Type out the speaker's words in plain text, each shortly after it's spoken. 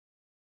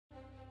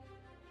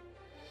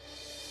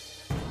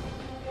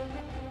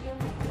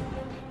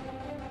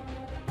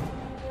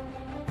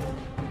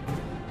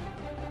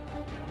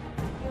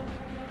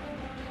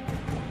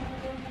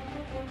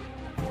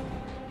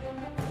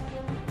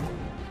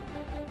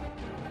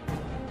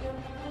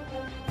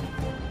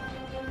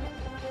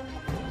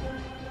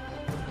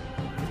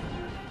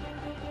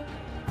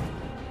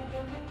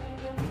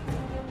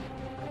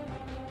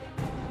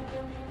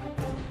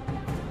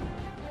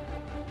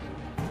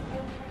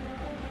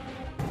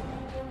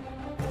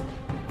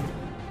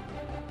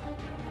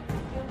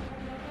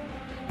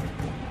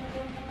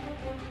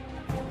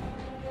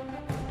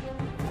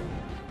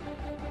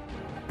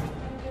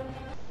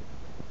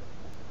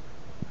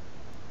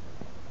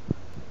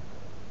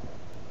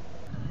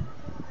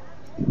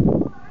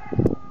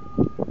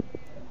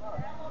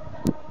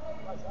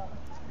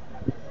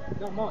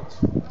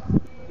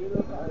You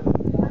look at it.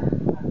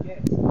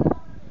 Yes.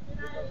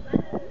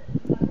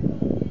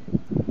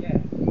 Yeah.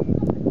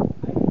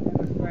 I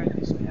never heard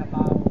this way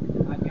about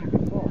a girl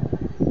before.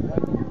 Why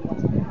did you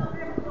ask me?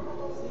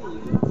 See,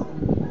 it's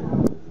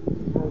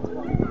go to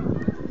a meeting.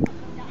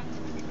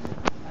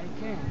 I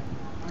can't.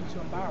 I'm too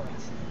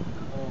embarrassed.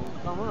 Oh,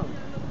 come on.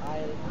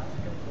 I'll ask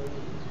her for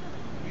you.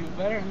 You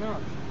better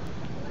not.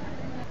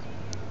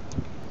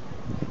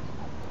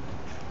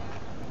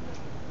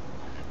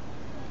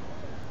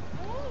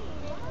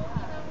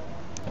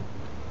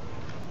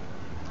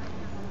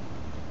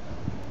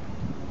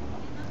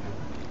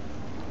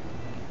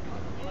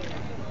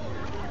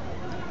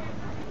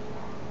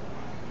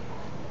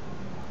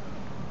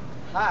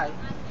 Hi.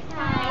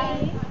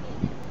 Hi.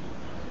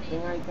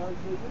 Can I talk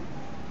to you?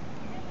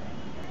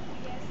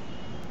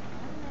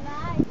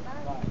 Bye.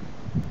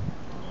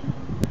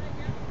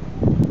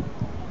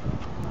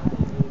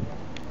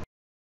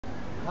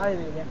 Hi,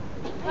 Lilia.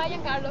 Hi,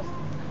 Carlos.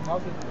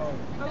 How's it going?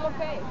 I'm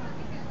okay.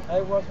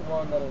 I was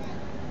wondering,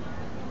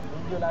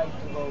 would you like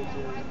to go to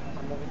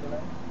a movie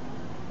tonight?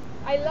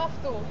 I love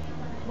to,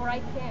 but I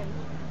can't.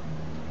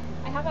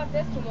 I have a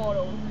test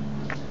tomorrow,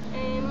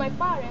 and my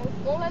parents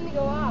won't let me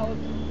go out,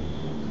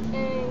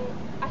 and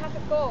I have a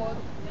cold,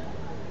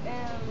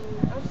 and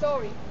I'm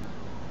sorry.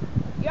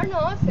 You're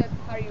not upset,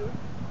 are you?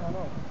 Oh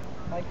no,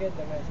 I get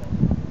the message.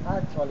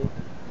 Actually,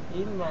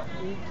 it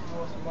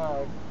was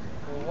Mark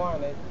who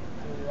wanted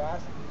to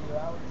ask you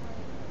out.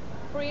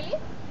 Really?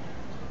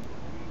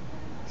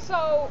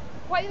 So,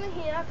 why didn't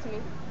he ask me?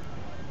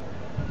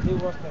 He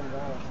was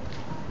embarrassed.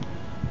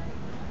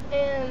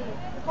 And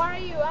why are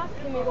you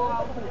asking me to go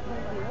out with you?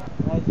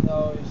 I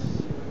thought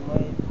she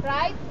might.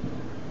 Right?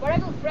 What a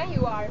good friend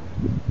you are.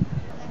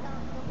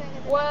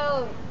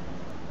 Well,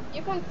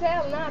 you can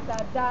tell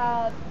Nata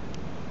that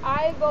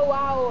I go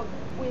out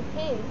with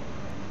him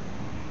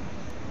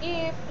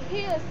if he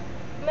is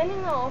man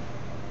enough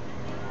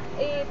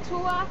to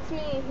ask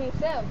me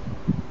himself.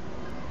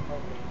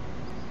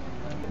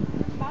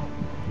 Bye.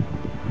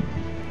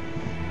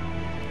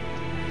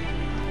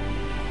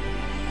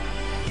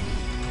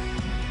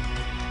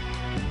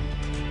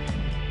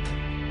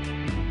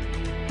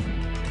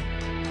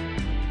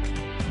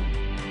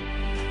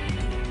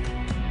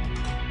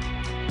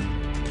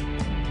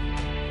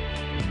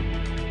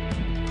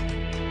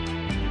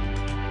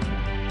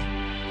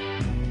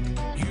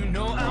 You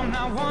know I'm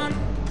not one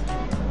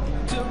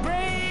to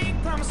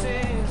break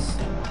promises.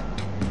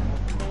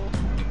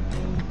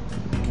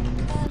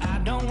 I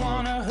don't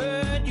wanna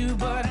hurt you,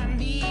 but I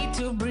need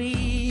to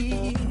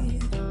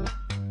breathe.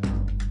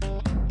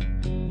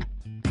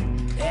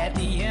 At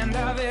the end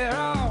of it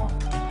all,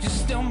 you're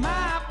still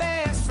my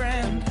best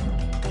friend.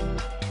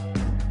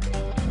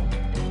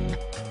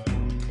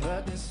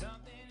 But there's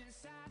something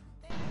inside.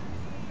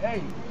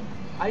 Hey,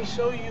 I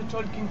saw you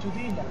talking to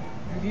Dina.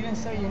 You didn't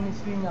say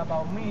anything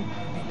about me,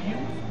 did you?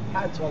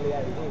 Actually,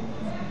 I did.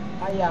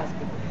 I asked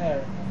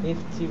her if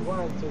she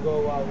wanted to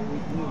go out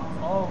with me,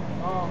 Oh,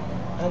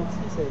 and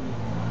she said,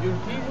 you're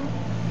kidding?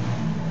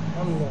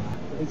 I'm not.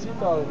 But she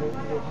told me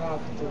you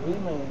have to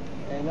remain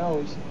an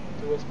oath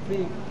to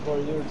speak for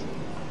yourself.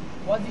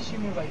 What did she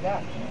mean by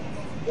that?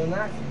 Don't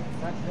ask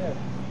her.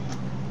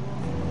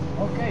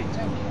 Okay,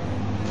 thank you.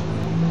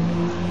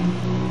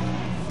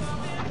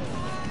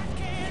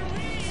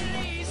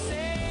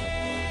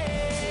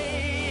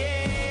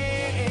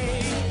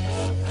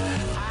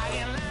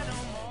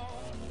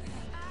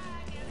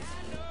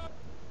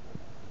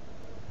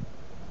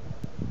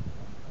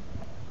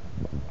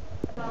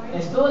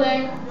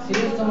 Student, see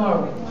you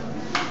tomorrow.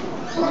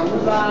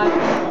 Goodbye.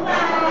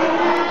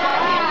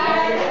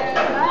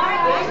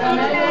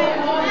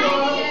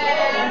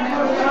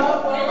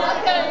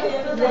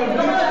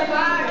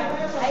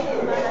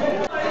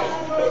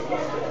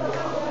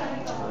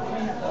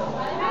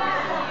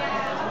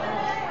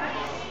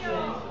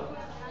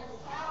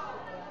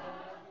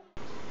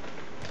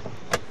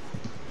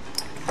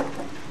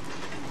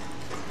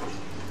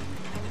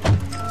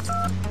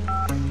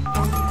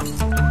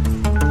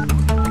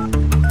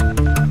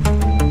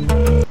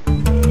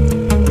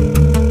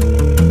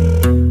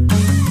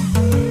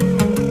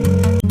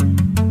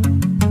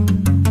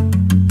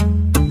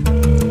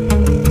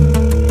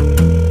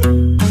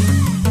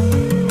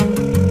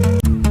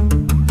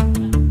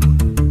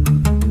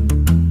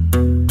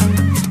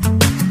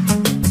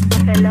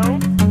 Hello?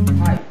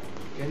 Hi,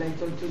 can I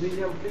talk to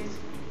William, please?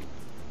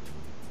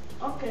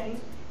 Okay.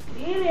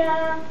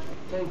 Delia.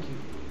 Thank you.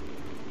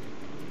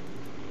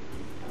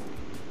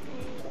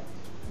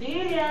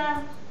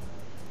 Delia.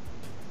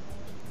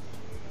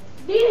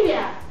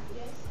 Delia.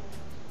 Yes.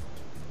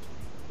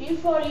 Here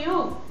for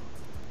you.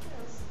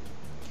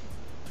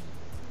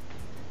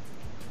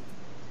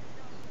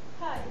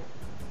 Hi.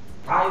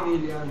 Hi,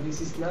 William.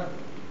 This is Nat.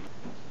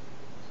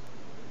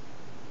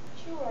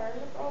 Sure,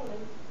 no problem.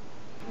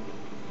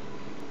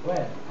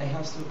 Well, I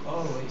have to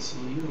always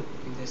see you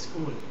in the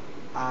school,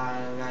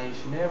 and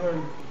I've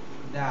never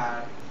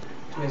dared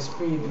to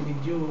speak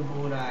with you,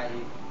 but I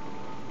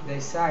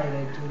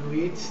decided to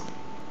do it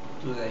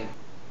today.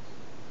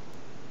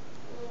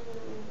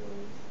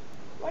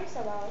 What is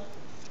about?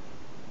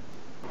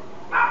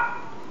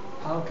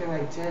 How can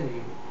I tell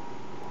you?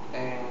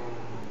 And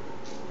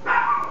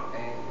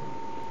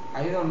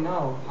I don't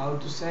know how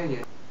to say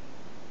it.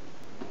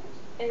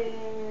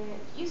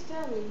 Just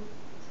tell me.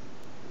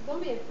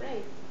 Don't be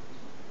afraid.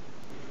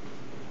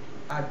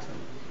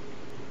 Actually,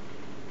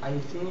 I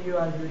think you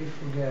already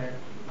forget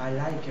I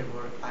like it,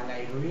 and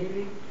I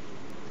really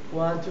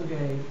want to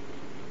get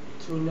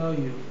to know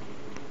you.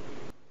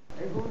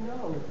 And who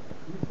knows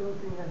if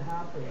something had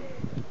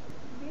happened?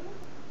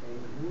 And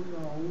who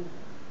knows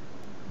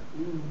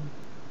if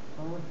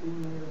something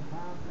will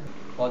happen?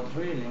 But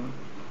really,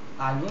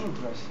 I'm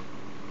interested.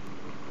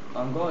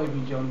 I'm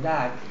going beyond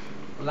that,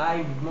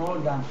 like more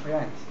than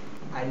friends.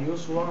 I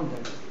just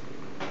wonder,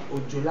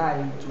 would you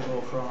like to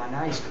go from an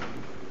ice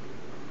cream?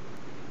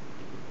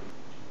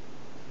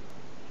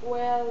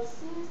 Well,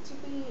 seems to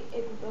be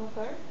a good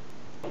offer.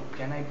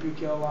 Can I pick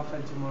your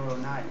waffle tomorrow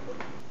night?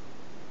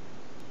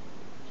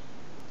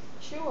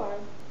 Sure.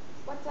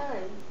 What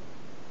time?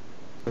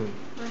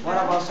 What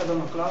about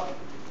 7 o'clock?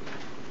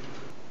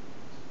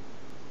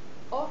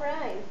 All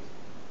right.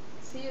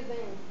 See you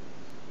then.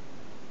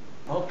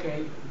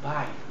 Okay,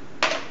 bye.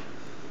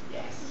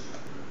 Yes.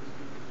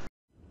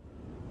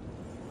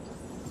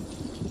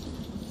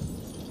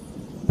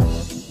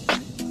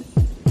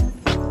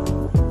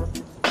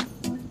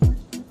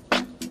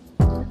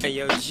 Hey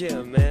yo,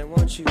 Jim, man,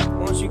 won't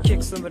you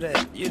kick some of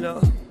that, you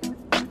know?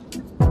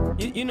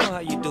 You know how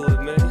you do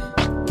it, man.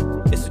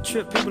 It's a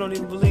trip, people don't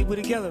even believe we're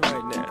together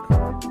right now.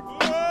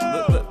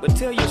 But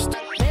tell your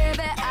story. Baby,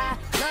 I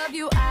love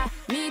you, I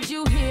need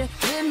you here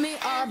with me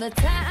all the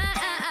time.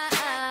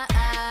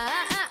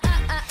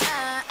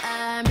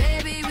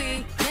 Baby,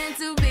 we meant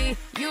to be,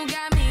 you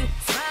got me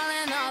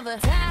smiling all the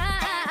time.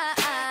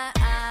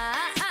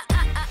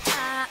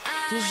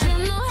 'Cause you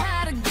know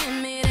how to give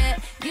me that,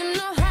 you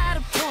know how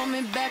to pull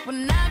me back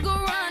when I go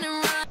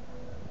running.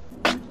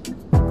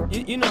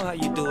 You know how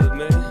you do it,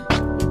 man.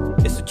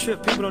 It's a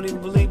trip, people don't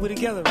even believe we're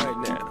together right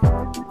now.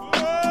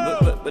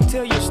 But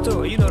tell your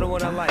story, you know the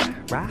one I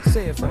like. Right?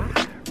 Say it for me.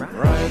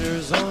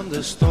 Riders on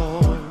the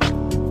storm.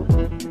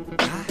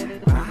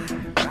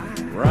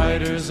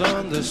 Riders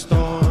on the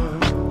storm.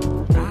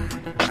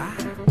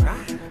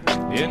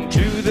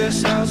 Into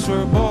this house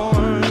we're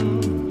born.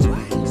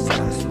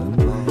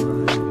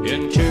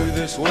 Into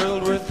this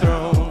world we're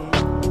thrown.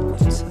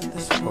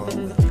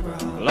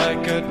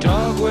 Like a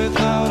dog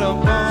without a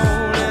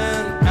bone,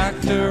 an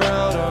actor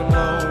out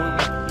alone.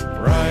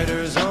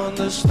 Riders on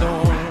the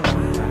storm.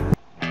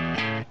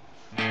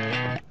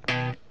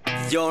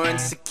 You're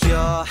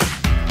insecure,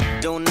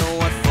 don't know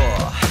what for.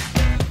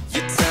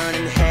 You're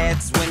turning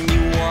heads when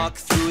you walk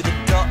through the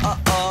door.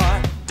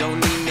 Don't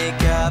need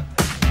makeup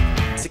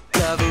to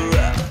cover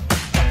up.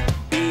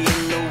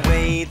 Being the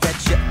way that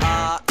you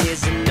are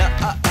is enough.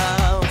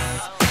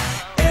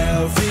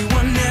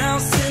 Everyone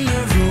else in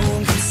the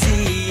room can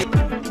see you.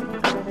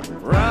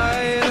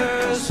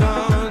 Riders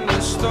on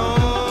the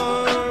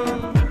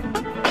storm.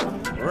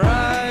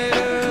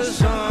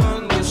 Riders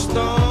on the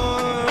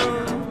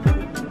storm.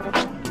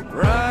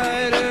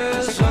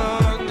 Riders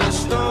on the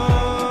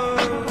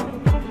storm.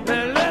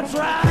 Man, let's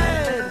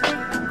ride.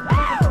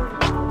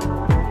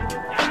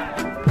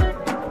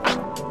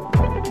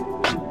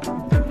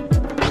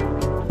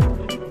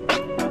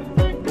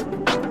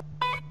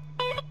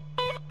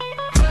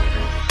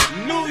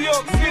 New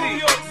York City.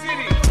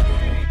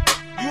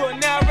 You are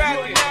now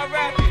rapping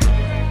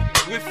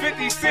with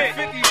 50 Cent.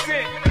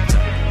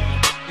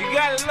 You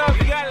gotta love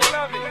it.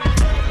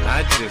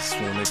 I just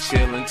wanna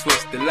chill and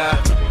twist the lot.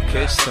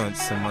 Catch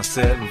stunts in my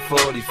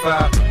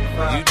 745.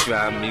 You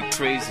drive me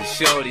crazy,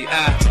 shorty. I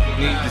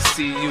need to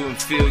see you and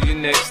feel you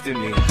next to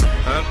me.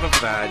 I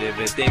provide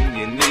everything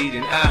you need,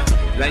 and I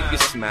like your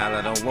smile.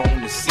 I don't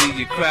wanna see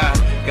you cry.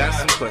 Got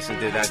some questions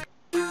that I.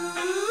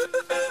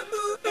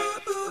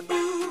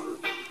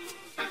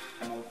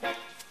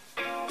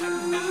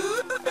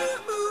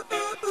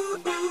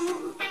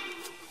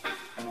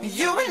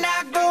 You and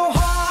I go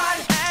hard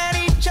at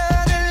each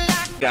other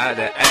like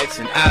Gotta ask,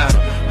 and I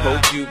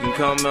hope you can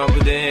come up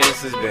with the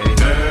answers, baby.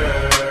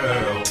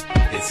 Girl,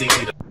 it's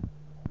easy to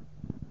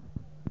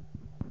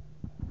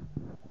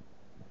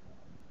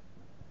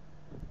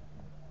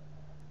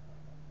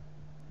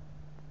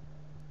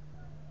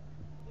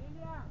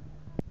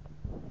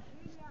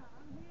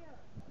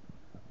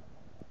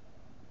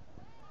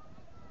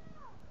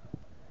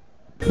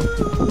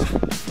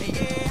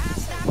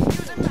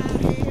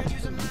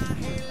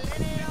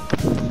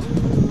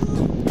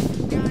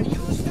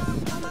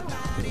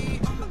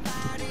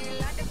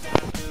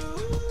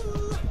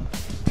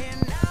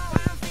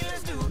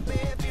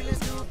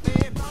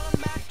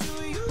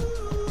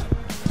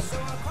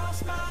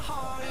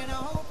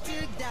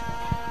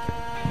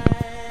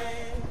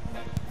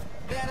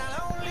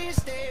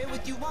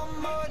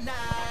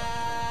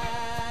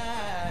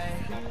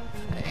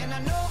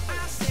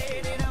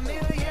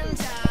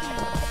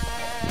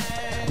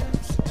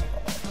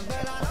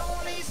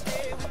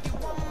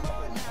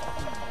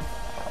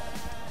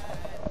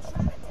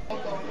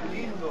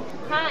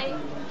Hi.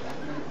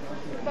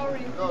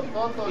 Sorry.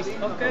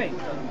 It's okay.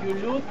 You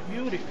look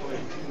beautiful.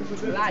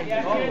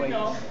 Like always.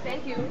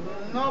 Thank you.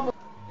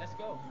 Let's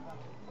go.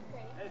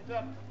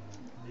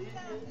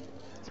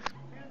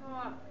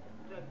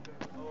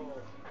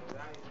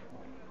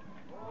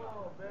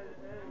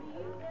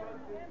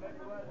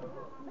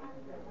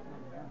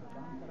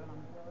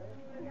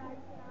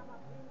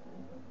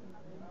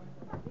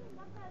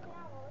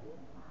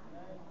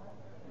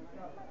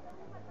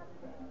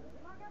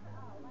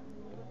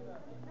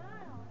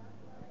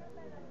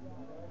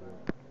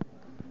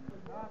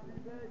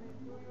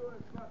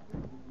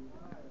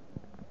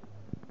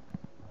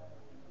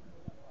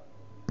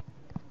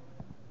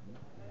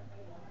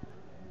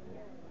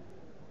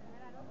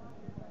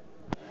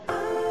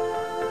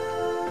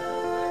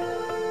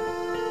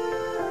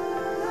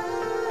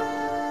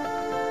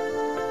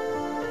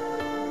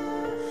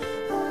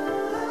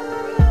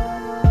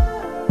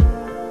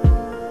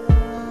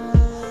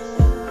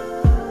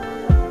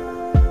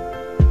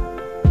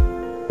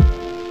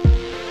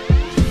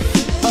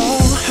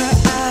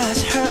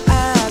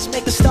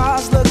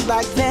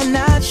 Like they're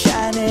not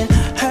shining.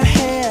 Her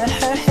hair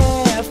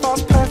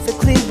falls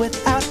perfectly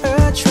without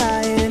her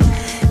trying.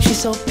 She's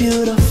so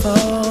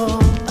beautiful,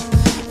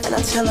 and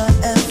I tell her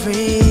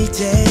every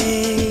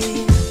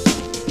day.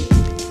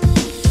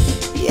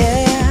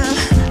 Yeah,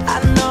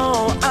 I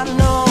know,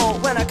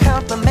 when I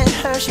compliment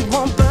her, she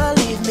won't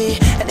believe me.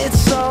 And it's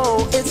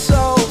so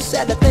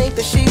sad to think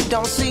that she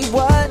don't see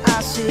what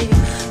I see.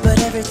 But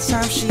every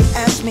time she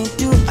asks me,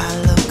 do I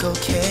look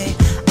okay,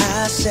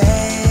 I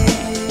say,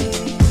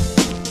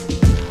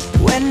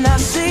 when I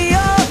see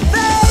your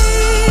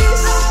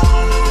face,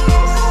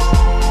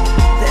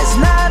 there's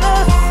not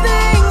a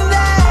thing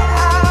that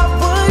I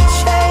would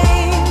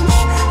change,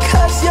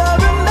 'cause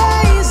you're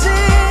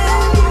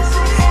amazing,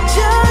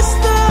 just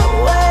the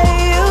way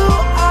you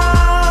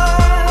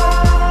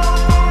are.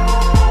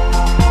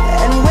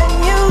 And when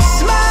you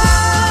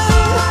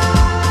smile,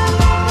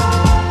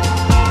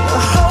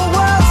 the whole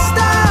world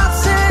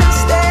stops and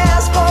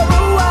stares for a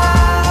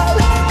while,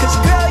 'cause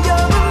girl,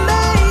 you're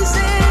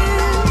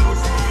amazing,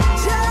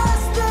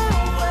 just the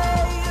way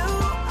you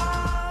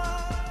are.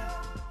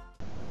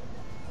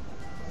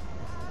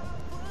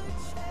 Would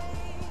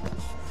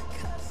change,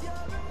 'cause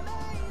you're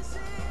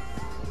amazing,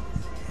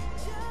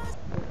 just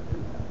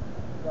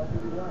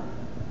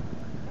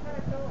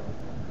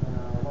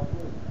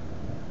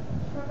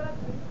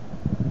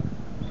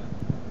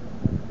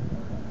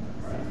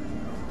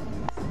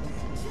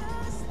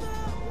just the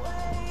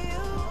way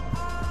you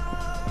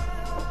are.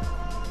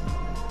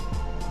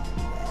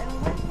 And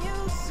when you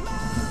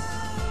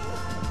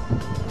smile,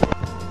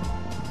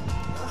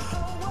 the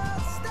whole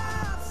world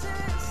stops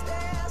and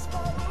stares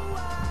for a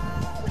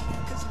while,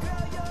 'cause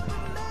girl, you're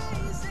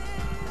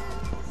amazing,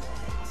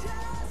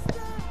 just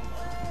the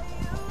way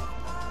you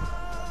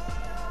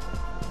are.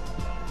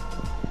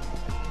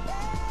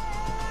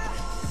 Yeah.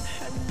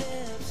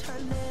 Her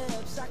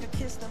lips, I could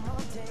kiss them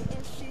all day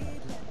if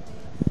she'd let me.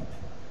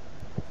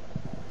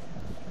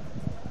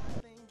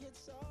 Think it's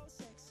so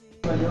sexy.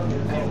 I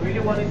really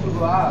wanted to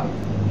go out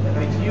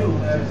with you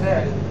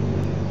today.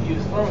 You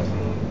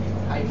something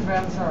I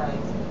felt time,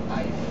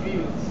 I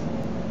feel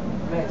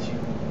met you.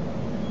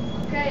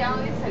 Okay, I'm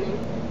listening.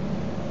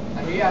 I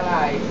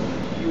realized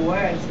you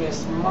were too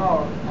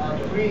small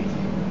and pretty,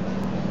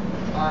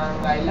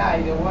 and I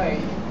like the way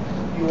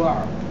you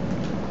are.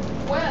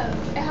 Well,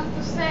 I have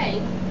to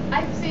say,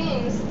 I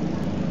think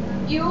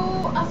you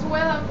as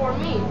well for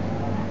me.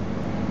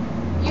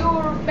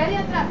 You're very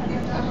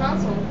attractive and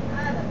handsome.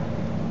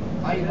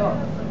 I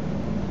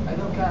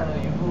don't care of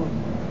you good.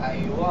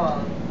 I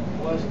want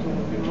was to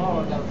be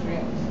more than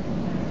friends.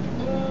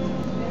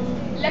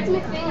 Let me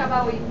think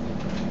about it.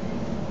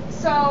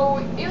 So,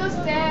 you'll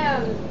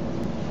tell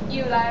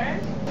you later?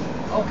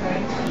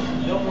 Okay,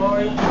 don't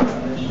worry.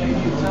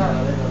 Take your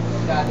time.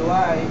 That's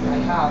why I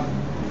have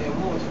the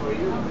mood for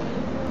you.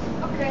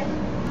 Okay.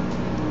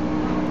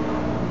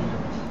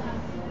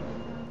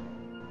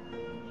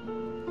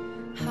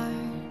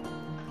 Heart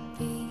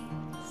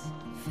beats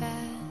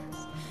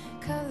fast,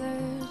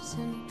 colors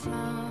and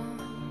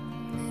promises.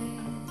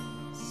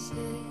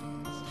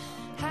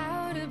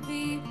 How to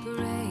be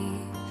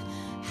brave?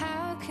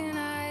 How can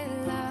I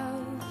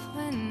love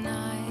when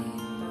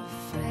I'm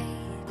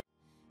afraid?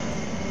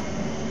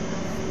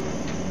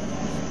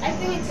 I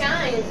think it's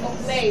time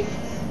of late.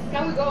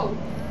 Can we go?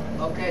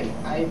 Okay,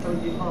 I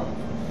told you home.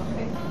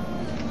 Okay.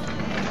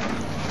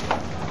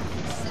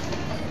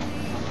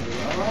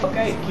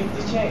 Okay, keep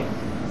the change.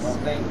 Well,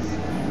 thanks.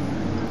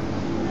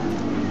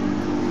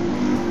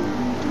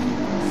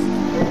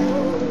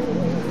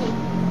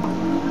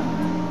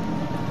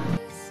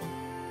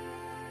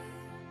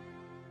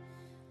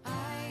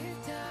 I've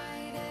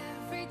died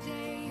every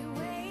day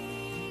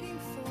waiting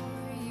for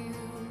you,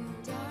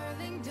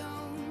 darling.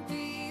 Don't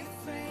be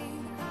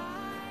afraid. I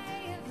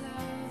have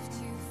loved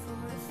you for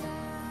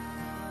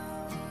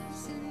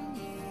 1,000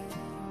 years.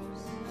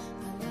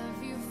 I love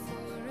you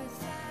for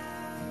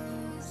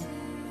 1,000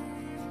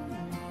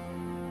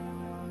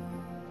 more.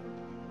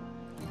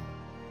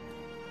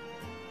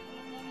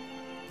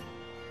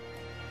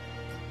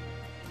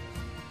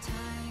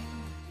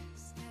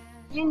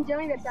 You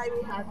enjoy the time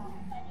we had.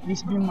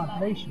 It's been my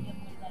pleasure.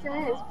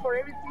 Thanks for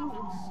everything.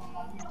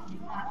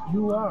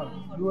 You are.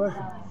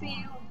 See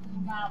you.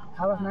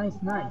 Have a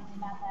nice night.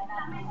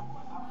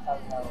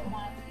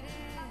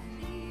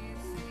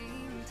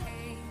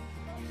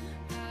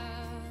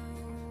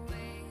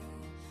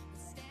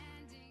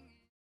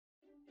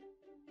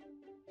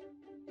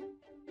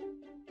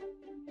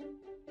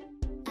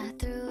 I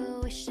threw a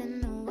wish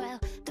in the well.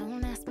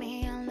 Don't ask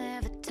me, I'll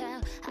never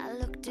tell. I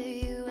looked at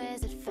you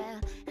as it fell,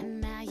 and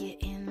now you're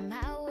in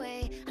my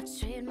way. I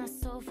trade my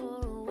soul for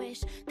a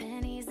wish,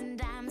 pennies and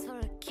dimes for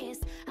a kiss.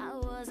 I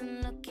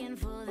wasn't looking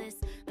for this,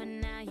 but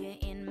now you're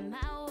in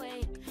my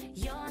way.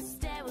 Your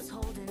stare was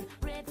holding,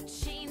 ripped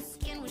jeans,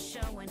 skin was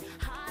showing.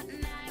 Hot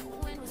night,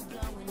 wind was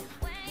blowing.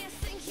 Where you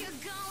think you're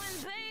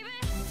going, baby?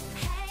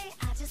 Hey,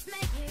 I just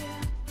met you,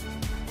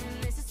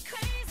 and this is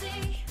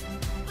crazy,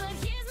 but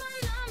here's my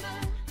number,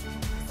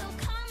 so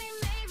call me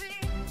maybe.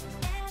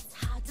 It's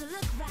hard to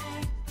look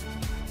right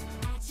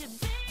at you,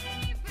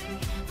 baby,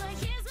 but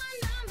here's my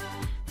number,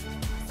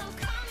 so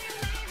call me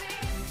maybe.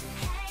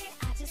 Hey,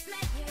 I just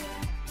met you,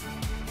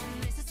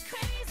 and this is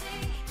crazy,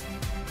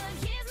 but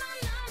here's my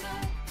number,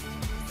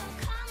 so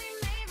call me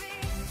maybe.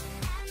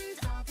 And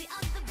all the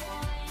other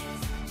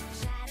boys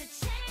try to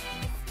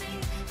chase me,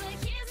 but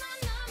here's my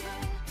number,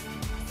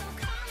 so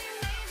call me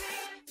maybe.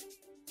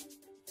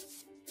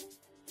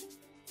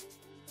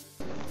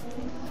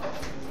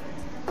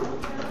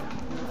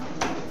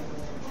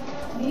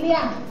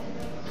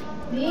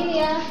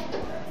 Lilia,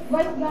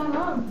 what's going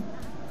on?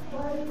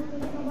 What are you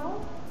thinking about?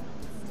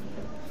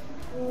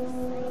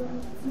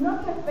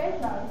 Nothing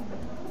special.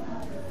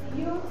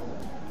 You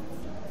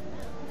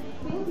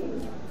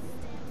thinking?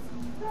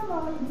 Come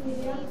on,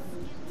 Lilia.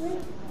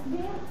 We've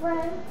been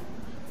friends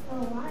for a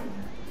while.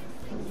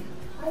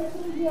 I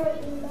think you're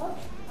in love,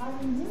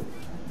 aren't you?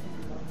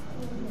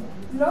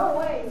 No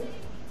way.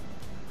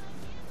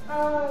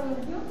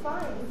 You're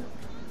fine.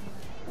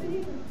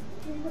 Okay.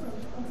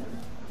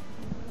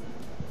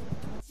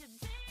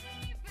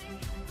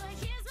 But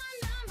here's my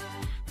number,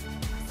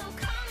 so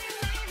call me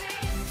maybe.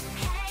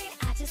 Hey,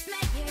 I just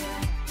met you,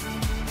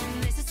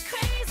 and this is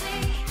crazy,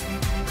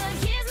 but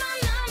here's my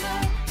number,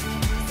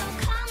 so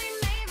call me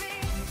maybe.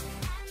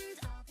 And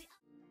all the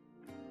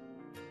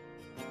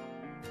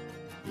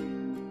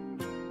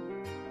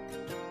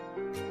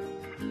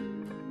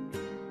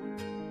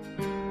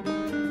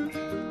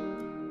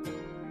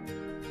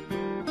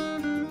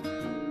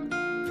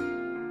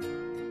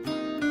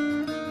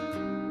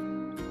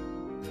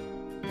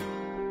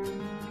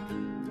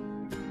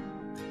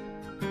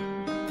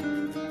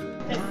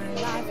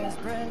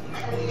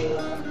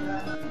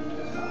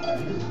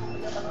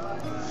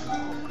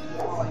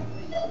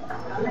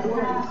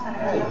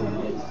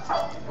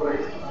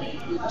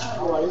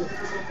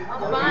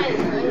I'm fine.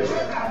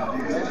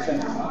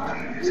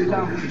 Sit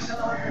down, please.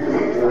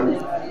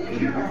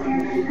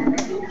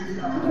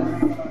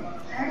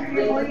 We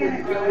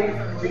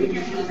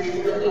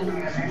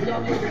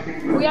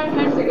are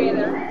here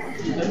together.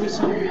 Let me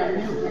see you.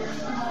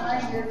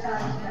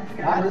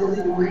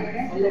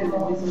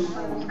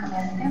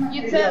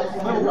 You tell me.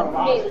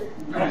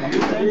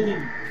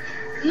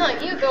 No,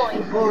 you going.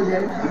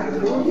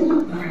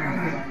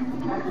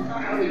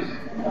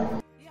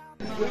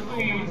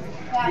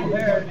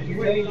 There,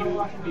 where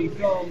you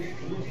become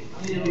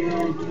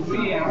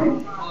Korea,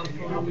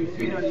 and we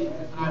finally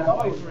our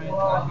boyfriend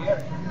are here.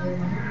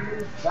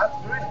 That's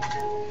great.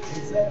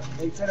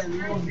 They said I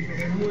knew you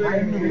could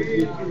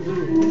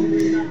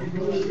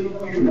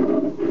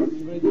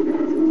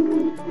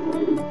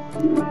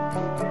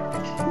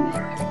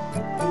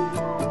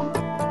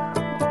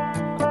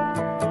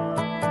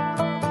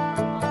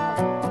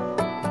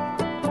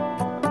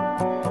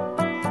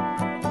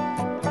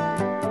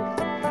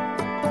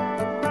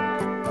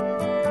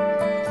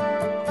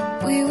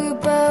We were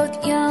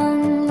both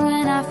young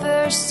when I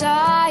first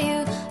saw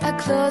you. I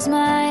close my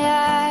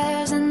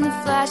eyes and the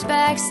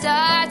flashback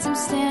starts. I'm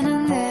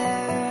standing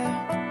there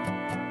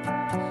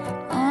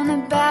on the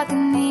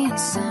balcony in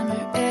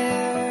summer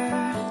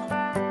air.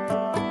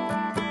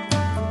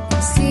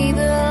 See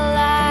the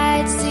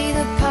lights, see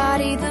the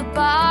party, the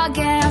ball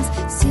gowns.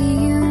 See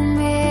you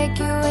make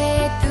your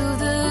way through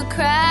the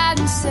crowd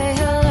and say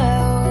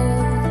hello.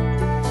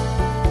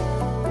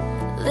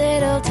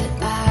 Little did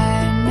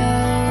I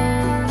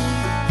know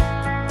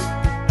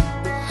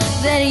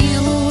that you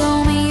were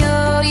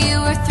Romeo,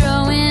 you were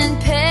throwing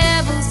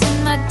pebbles,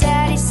 and my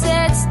daddy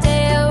said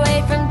stay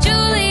away from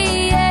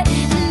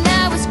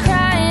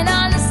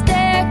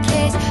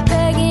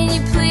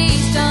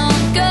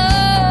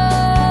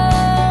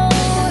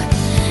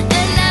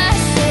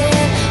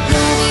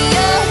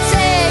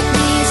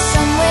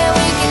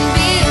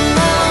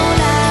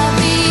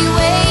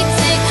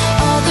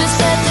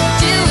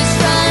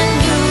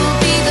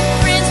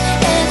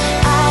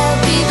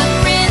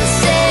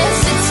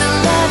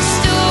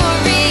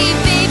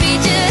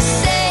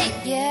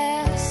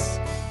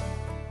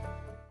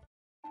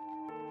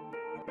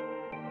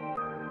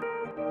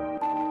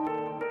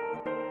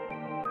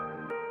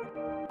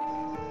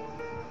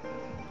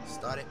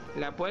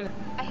La puerta.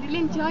 I really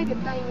enjoyed the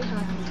time we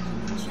had.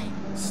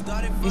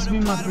 It's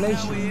been my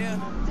pleasure.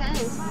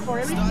 Thanks for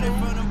everything.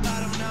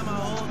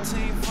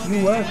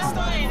 You're welcome.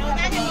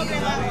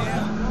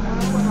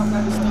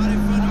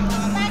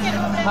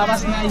 Have a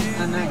nice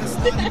night.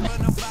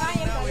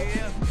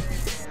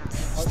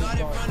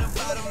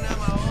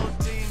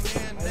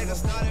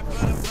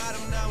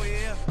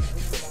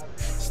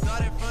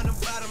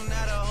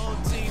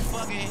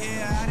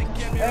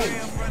 Hey,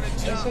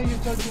 they say you're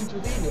talking to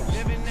Delia.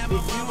 Did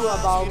you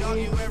about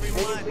me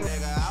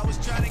anything? I was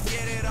trying to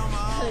get it on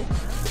my own.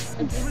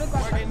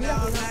 Working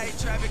all night,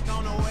 traffic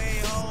on the way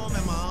home,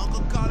 and my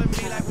uncle calling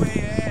me like, where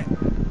you at?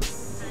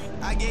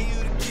 I gave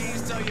you the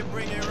keys, so you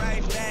bring it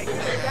right back.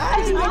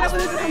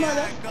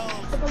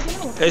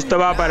 Esto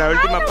va para la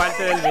última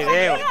parte del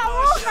video.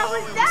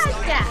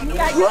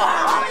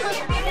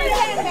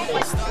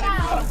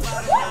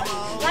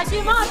 La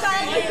chimosa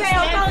del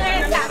liceo con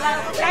esa.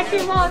 La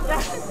chimosa.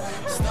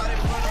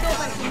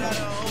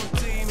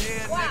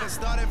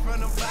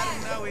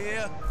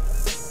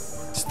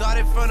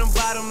 Started from the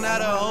bottom, now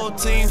the whole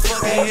team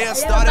fucking here.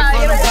 Started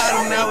from the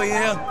bottom, now we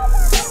here.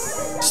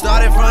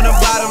 Started from the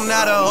bottom,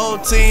 now the whole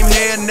team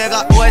here.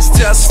 Nigga, always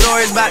tell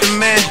stories about the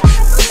man.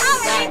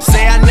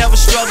 Say I never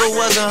struggled,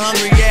 wasn't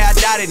hungry, yeah, I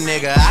doubt it,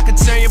 nigga. I could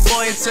turn your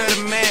boy into the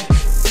man.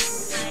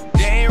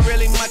 There ain't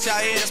really much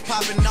out here that's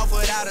popping off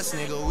without us,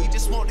 nigga. We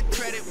just want the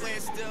credit where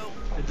it's due.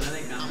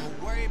 I'ma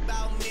worry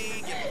about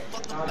me, give a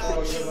fuck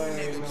about you,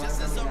 nigga.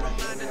 Just as a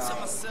reminder to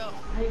myself.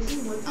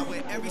 I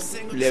wear every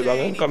single Le van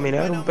a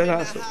encaminar un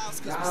pedazo.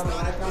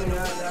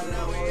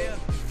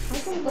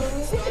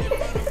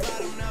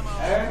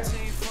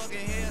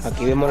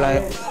 Aquí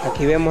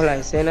vemos las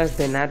escenas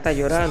de Nata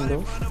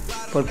llorando,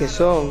 porque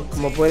son,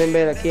 como pueden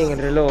ver aquí en el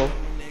reloj,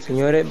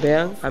 señores,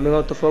 vean, hazme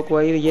autofoco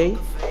ahí, DJ.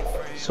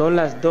 Son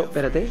las 2,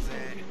 espérate,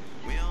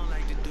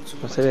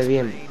 no se ve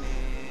bien.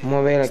 Vamos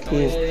a ver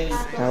aquí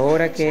la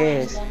hora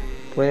que es.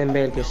 Pueden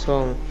ver que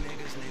son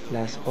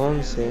las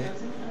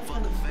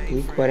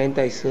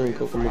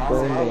 11:45, como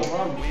pueden ver.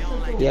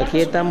 Y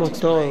aquí estamos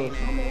todos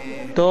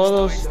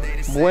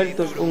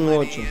vueltos un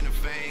 8,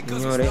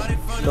 señores,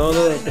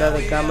 todo detrás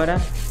de cámara.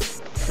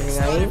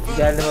 Miren ahí,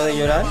 ya dejó de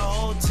llorar.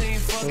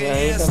 Miren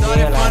ahí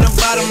también a la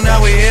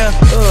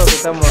todos que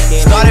estamos aquí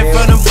en el video.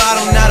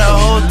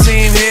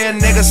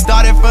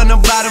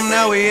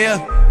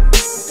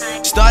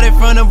 Started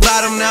from the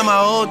bottom, now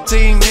my whole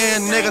team here,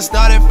 nigga.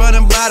 Started from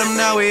the bottom,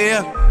 now we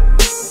here.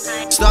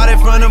 Started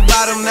from the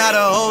bottom, now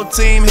the whole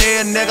team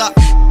here, nigga.